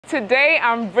Today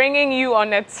I'm bringing you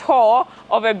on a tour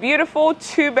of a beautiful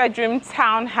 2-bedroom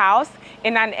townhouse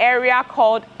in an area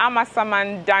called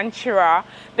Amasaman Danchira.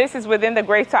 This is within the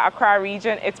Greater Accra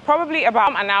region. It's probably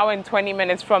about an hour and 20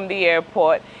 minutes from the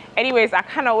airport. Anyways, I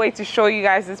cannot wait to show you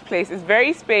guys this place. It's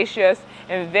very spacious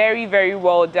and very, very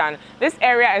well done. This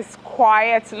area is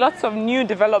quiet, lots of new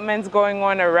developments going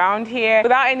on around here.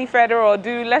 Without any further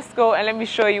ado, let's go and let me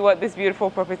show you what this beautiful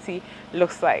property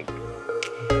looks like.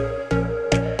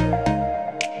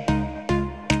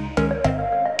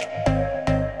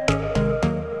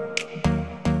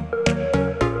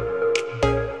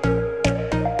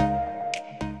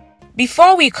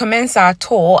 Before we commence our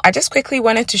tour, I just quickly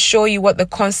wanted to show you what the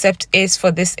concept is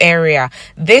for this area.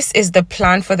 This is the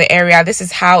plan for the area. This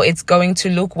is how it's going to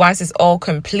look once it's all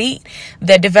complete.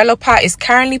 The developer is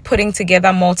currently putting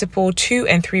together multiple 2-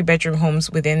 and 3-bedroom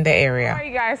homes within the area.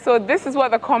 Alright guys, so this is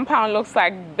what the compound looks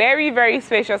like. Very, very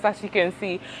spacious, as you can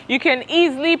see. You can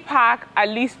easily park at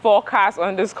least 4 cars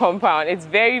on this compound. It's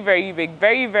very, very big,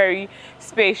 very, very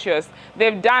spacious.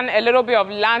 They've done a little bit of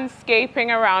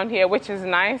landscaping around here, which is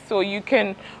nice. So you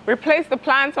can replace the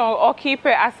plants or keep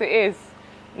it as it is.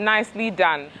 Nicely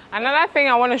done. Another thing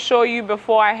I want to show you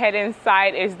before I head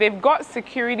inside is they've got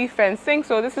security fencing.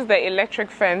 So this is the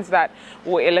electric fence that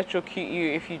will electrocute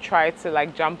you if you try to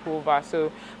like jump over.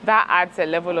 So that adds a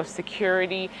level of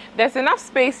security. There's enough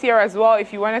space here as well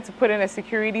if you wanted to put in a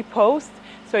security post,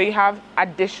 so you have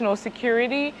additional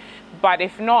security. But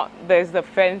if not, there's the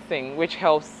fencing, which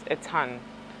helps a ton.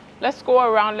 Let's go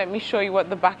around. Let me show you what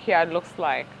the backyard looks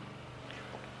like.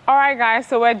 Alright guys,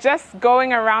 so we're just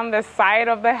going around the side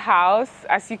of the house.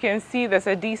 As you can see, there's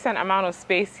a decent amount of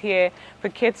space here for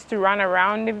kids to run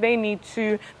around if they need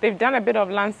to. They've done a bit of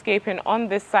landscaping on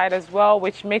this side as well,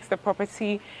 which makes the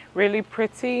property really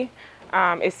pretty.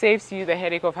 It saves you the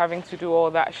headache of having to do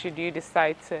all that should you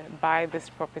decide to buy this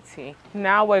property.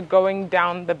 Now we're going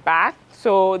down the back.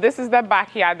 So this is the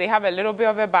backyard. They have a little bit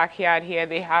of a backyard here.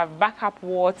 They have backup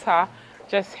water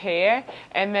just here,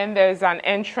 and then there's an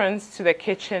entrance to the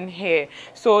kitchen here.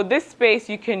 So this space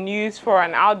you can use for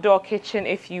an outdoor kitchen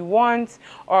if you want,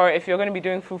 or if you're going to be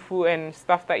doing fufu and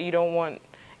stuff that you don't want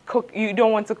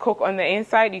to cook on the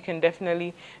inside, you can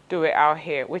definitely do it out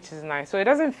here, which is nice. So it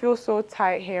doesn't feel so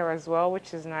tight here as well,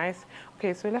 which is nice.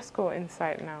 Okay, so let's go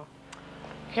inside now.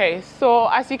 Okay, so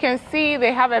as you can see,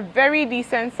 they have a very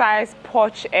decent sized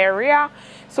porch area.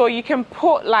 So you can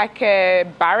put like a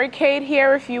barricade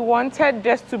here if you wanted,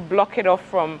 just to block it off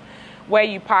from where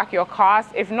you park your cars.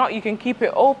 If not, you can keep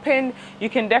it open. You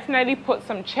can definitely put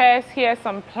some chairs here,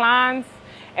 some plants,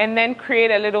 and then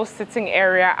create a little sitting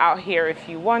area out here if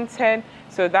you wanted.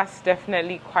 So that's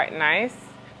definitely quite nice.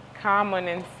 Come on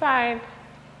inside.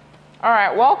 All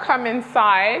right, welcome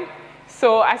inside.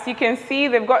 So as you can see,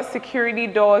 they've got security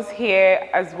doors here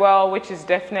as well, which is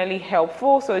definitely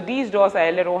helpful. So these doors are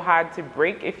a little hard to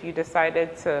break if you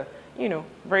decided to, you know,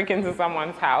 break into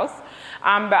someone's house.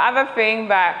 The other thing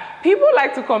that people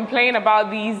like to complain about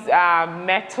these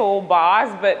metal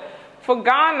bars, but for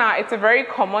Ghana, it's a very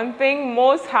common thing.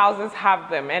 Most houses have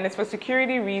them, and it's for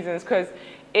security reasons, because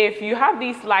if you have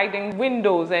these sliding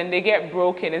windows and they get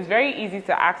broken, it's very easy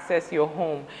to access your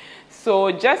home.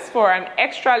 So just for an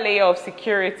extra layer of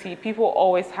security, people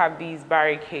always have these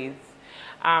barricades.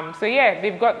 So yeah,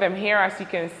 they've got them here, as you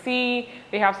can see.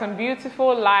 They have some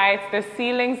beautiful lights. The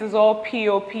ceilings is all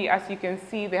POP, as you can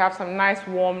see. They have some nice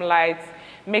warm lights.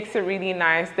 Makes it really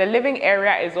nice. The living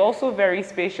area is also very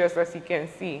spacious, as you can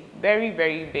see. Very,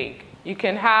 very big. You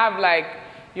can have like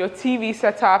your TV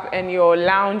setup and your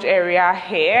lounge area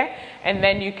here, and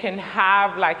then you can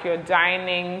have like your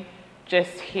dining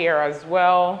just here as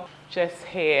well, just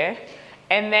here.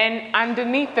 And then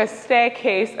underneath the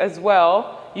staircase as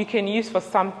well, you can use for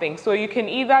something. So you can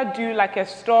either do like a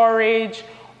storage,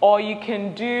 or you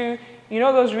can do, you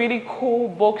know, those really cool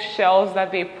bookshelves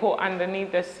that they put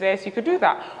underneath the stairs. You could do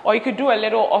that, or you could do a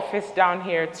little office down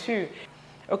here too.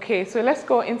 Okay, so let's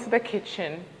go into the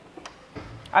kitchen.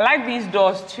 I like these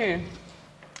doors too.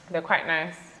 They're quite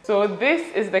nice. So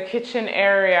this is the kitchen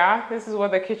area. This is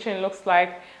what the kitchen looks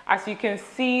like. As you can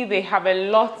see, they have a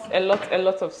lot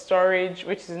of storage,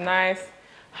 which is nice,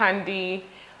 handy.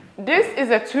 This is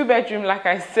a 2-bedroom, like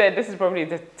I said. This is probably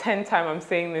the 10th time I'm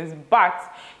saying this,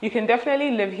 but you can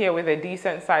definitely live here with a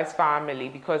decent sized family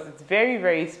because it's very,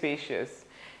 very spacious.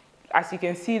 As you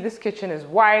can see, this kitchen is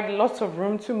wide, lots of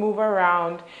room to move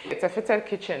around. It's a fitted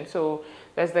kitchen, so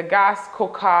there's the gas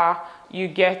cooker, you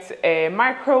get a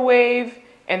microwave,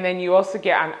 and then you also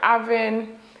get an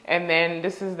oven, and then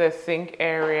this is the sink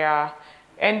area.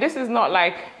 And this is not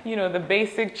like, you know, the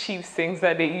basic cheap sinks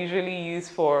that they usually use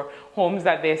for homes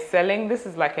that they're selling. This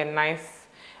is like a nice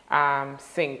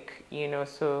sink, you know,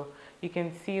 so you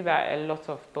can see that a lot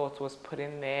of thought was put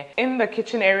in there. In the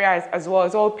kitchen area as well,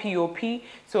 it's all POP.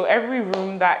 So every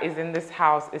room that is in this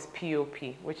house is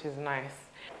POP, which is nice.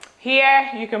 Here,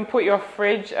 you can put your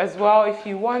fridge as well if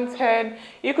you wanted.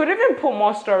 You could even put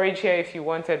more storage here if you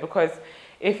wanted, because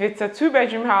if it's a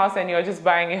 2-bedroom house and you're just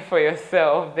buying it for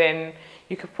yourself, then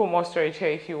you could put more storage here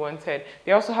if you wanted.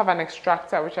 They also have an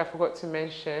extractor, which I forgot to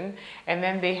mention. And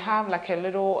then they have like a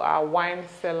little wine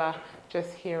cellar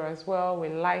just here as well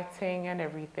with lighting and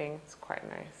everything. It's quite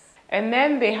nice. And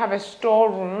then they have a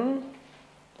storeroom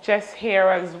just here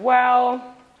as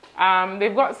well.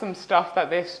 They've got some stuff that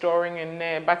they're storing in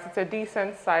there, but it's a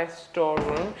decent sized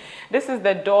storeroom. This is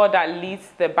the door that leads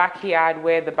to the backyard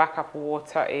where the backup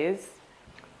water is.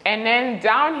 And then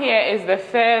down here is the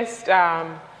first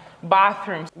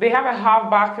bathroom. They have a half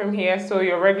bathroom here, so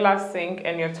your regular sink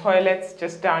and your toilets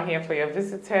just down here for your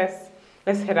visitors.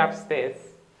 Let's head upstairs.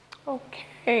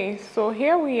 Okay, so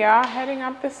here we are heading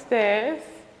up the stairs.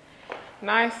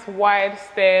 Nice wide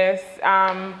stairs.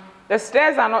 The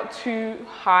stairs are not too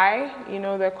high, you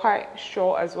know, they're quite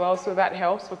short as well, so that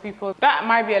helps for people that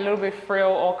might be a little bit frail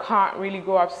or can't really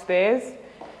go upstairs.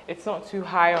 It's not too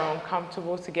high or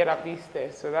uncomfortable to get up these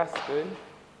stairs, so that's good.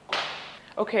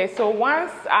 Okay, so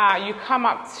once you come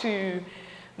up to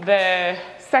the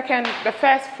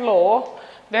first floor,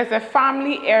 there's a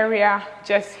family area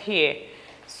just here.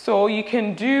 So you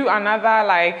can do another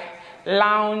like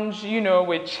lounge, you know,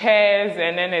 with chairs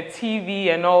and then a TV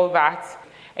and all that.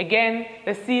 Again,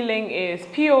 the ceiling is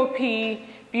POP,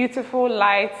 beautiful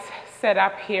lights set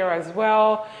up here as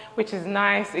well, which is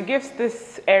nice. It gives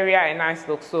this area a nice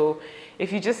look. So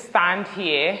if you just stand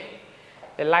here,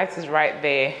 the light is right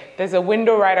there. There's a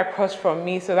window right across from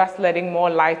me, so that's letting more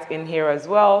light in here as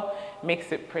well.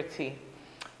 Makes it pretty.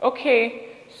 Okay,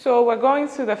 so we're going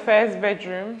to the first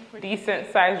bedroom,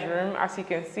 decent sized room. As you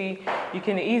can see, you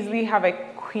can easily have a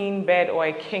queen bed or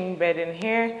a king bed in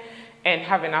here and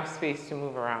have enough space to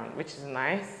move around, which is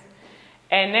nice.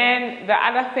 And then the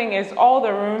other thing is all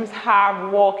the rooms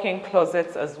have walk-in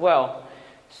closets as well.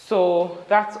 So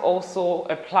that's also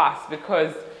a plus,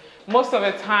 because most of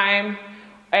the time,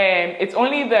 it's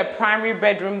only the primary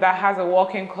bedroom that has a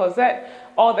walk-in closet.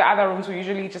 All the other rooms will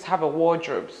usually just have a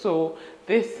wardrobe. So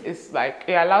this is like,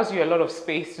 it allows you a lot of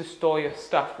space to store your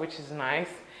stuff, which is nice.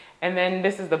 And then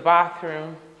this is the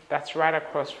bathroom that's right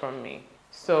across from me.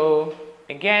 So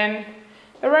again,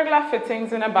 the regular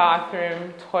fittings in a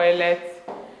bathroom, toilet,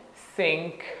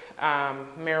 sink,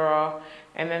 mirror,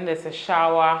 and then there's a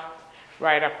shower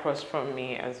right across from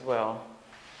me as well.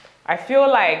 I feel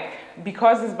like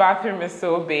because this bathroom is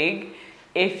so big,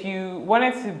 if you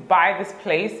wanted to buy this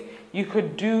place, you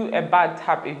could do a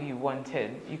bathtub if you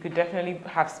wanted. You could definitely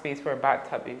have space for a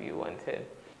bathtub if you wanted.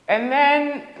 And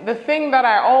then the thing that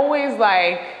I always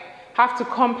like have to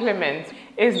compliment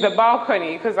is the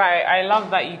balcony, because I love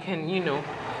that you can, you know,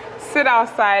 sit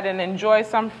outside and enjoy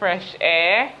some fresh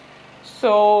air.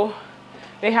 So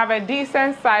they have a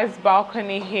decent sized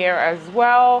balcony here as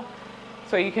well.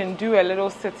 So you can do a little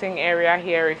sitting area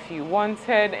here if you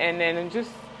wanted, and then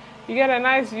just you get a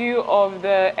nice view of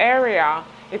the area.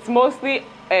 It's mostly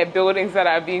buildings that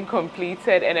are being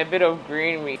completed and a bit of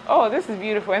greenery. Oh, this is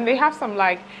beautiful. And they have some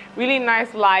like really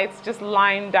nice lights just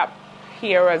lined up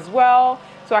here as well.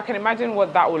 So I can imagine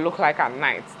what that would look like at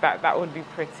night. That would be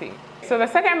pretty. So the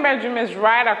second bedroom is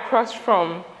right across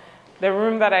from the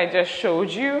room that I just showed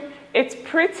you. It's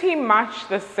pretty much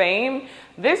the same.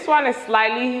 This one is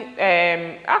slightly,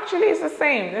 actually it's the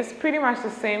same. It's pretty much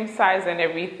the same size and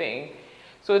everything.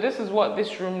 So this is what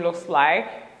this room looks like.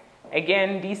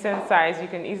 Again, decent size. You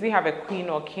can easily have a queen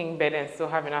or king bed and still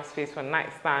have enough space for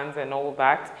nightstands and all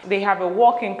that. They have a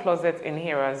walk-in closet in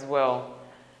here as well.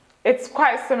 It's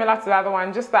quite similar to the other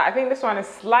one, just that I think this one is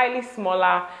slightly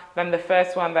smaller than the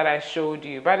first one that I showed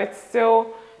you, but it's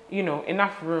still, you know,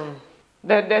 enough room.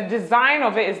 The design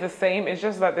of it is the same, it's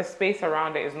just that the space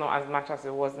around it is not as much as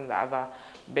it was in the other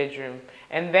bedroom.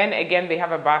 And then again, they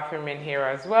have a bathroom in here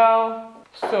as well.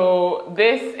 So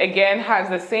this again has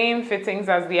the same fittings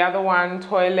as the other one,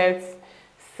 toilets,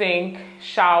 sink,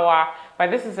 shower, but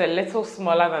this is a little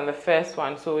smaller than the first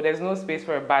one, so there's no space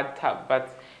for a bathtub,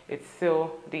 but it's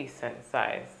still decent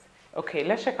size. Okay,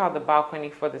 let's check out the balcony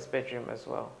for this bedroom as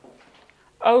well.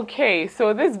 Okay,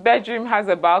 so this bedroom has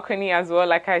a balcony as well.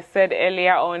 Like I said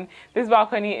earlier on, this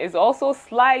balcony is also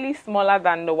slightly smaller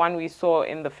than the one we saw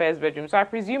in the first bedroom. So I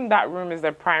presume that room is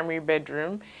the primary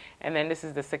bedroom, and then this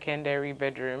is the secondary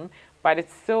bedroom, but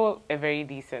it's still a very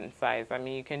decent size. I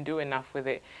mean, you can do enough with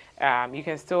it. You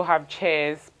can still have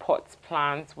chairs, pots,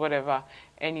 plants, whatever,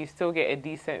 and you still get a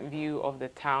decent view of the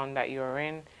town that you're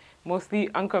in. mostly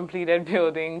uncompleted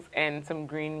buildings and some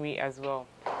greenery as well.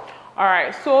 All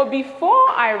right, so before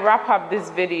I wrap up this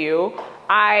video,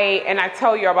 I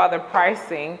tell you about the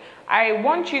pricing, I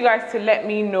want you guys to let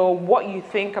me know what you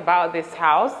think about this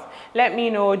house. Let me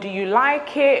know, do you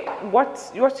like it?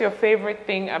 What's your favorite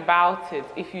thing about it,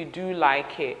 if you do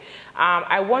like it?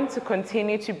 I want to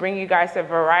continue to bring you guys a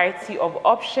variety of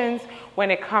options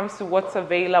when it comes to what's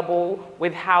available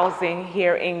with housing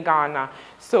here in Ghana.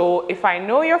 So if I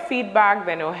know your feedback,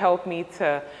 then it'll help me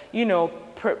to, you know,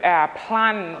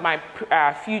 plan my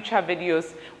future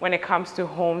videos when it comes to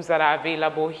homes that are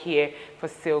available here for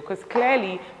sale, because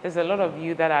clearly there's a lot of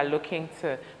you that are looking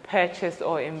to purchase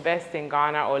or invest in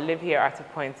Ghana or live here at a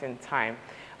point in time.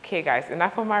 Okay guys,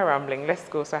 enough of my rambling, let's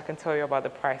go so I can tell you about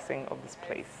the pricing of this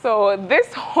place. So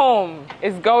this home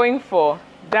is going for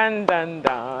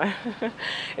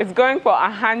it's going for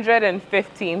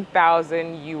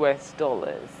 115,000 US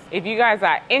dollars. If you guys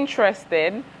are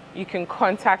interested, you can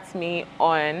contact me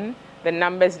on the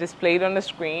numbers displayed on the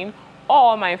screen,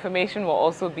 or my information will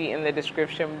also be in the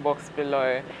description box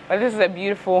below. But this is a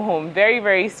beautiful home, very,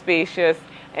 very spacious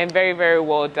and very, very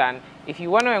well done. If you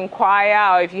want to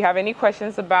inquire or if you have any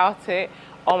questions about it,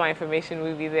 all my information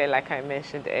will be there like I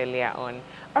mentioned earlier on.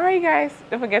 Alright guys,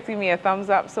 don't forget to give me a thumbs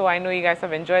up so I know you guys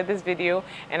have enjoyed this video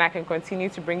and I can continue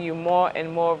to bring you more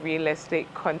and more real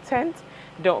estate content.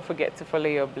 Don't forget to follow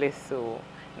your bliss, so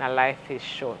now life is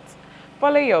short.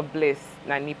 Follow your bliss,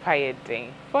 na nipa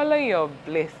yeding. Follow your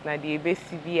bliss, na di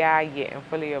ebesi biya ye, and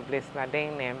follow your bliss, na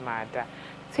deng ne mada.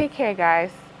 Take care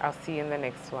guys, I'll see you in the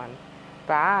next one.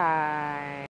 Bye.